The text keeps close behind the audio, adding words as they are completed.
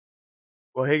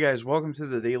Well, hey guys, welcome to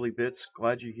the Daily Bits.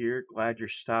 Glad you're here. Glad you're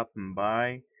stopping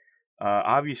by.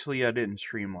 Obviously, I didn't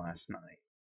stream last night.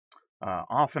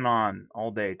 Off and on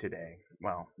all day today.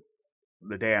 Well,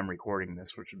 the day I'm recording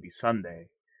this, which would be Sunday.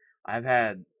 I've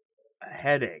had a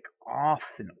headache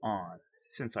off and on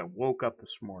since I woke up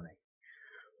this morning.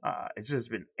 It's just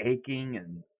been aching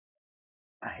and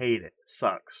I hate it. It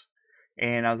sucks.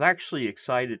 And I was actually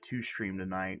excited to stream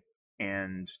tonight,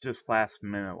 and just last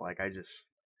minute,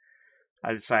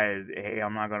 I decided, hey,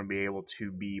 I'm not going to be able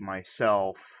to be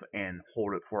myself and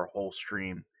hold it for a whole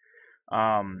stream.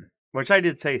 Which I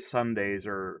did say Sundays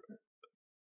or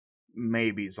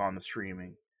maybes on the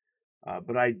streaming,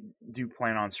 but I do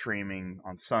plan on streaming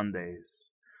on Sundays.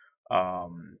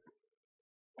 Um,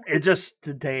 it just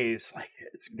today is like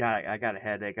I got a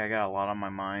headache. I got a lot on my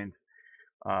mind.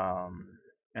 Um,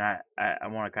 and I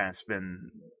want to kind of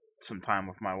spend some time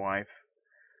with my wife,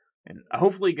 and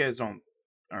hopefully you guys aren't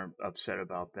upset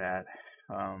about that.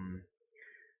 Um,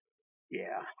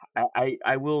 Yeah,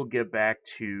 I will get back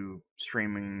to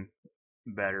streaming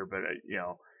better, but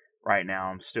right now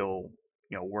I'm still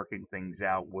working things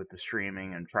out with the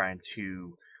streaming and trying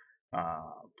to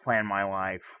plan my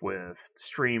life with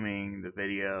streaming, the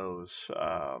videos,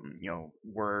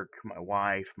 work, my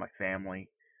wife, my family.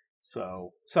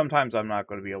 So sometimes I'm not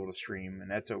going to be able to stream, and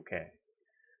that's okay.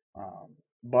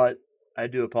 But I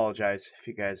do apologize if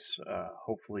you guys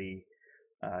hopefully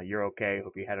you're okay.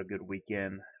 Hope you had a good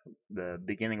weekend. The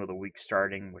beginning of the week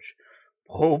starting, which,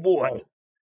 oh boy,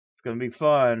 it's going to be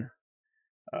fun.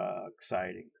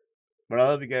 Exciting. But I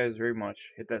love you guys very much.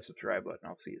 Hit that subscribe button.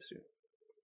 I'll see you soon.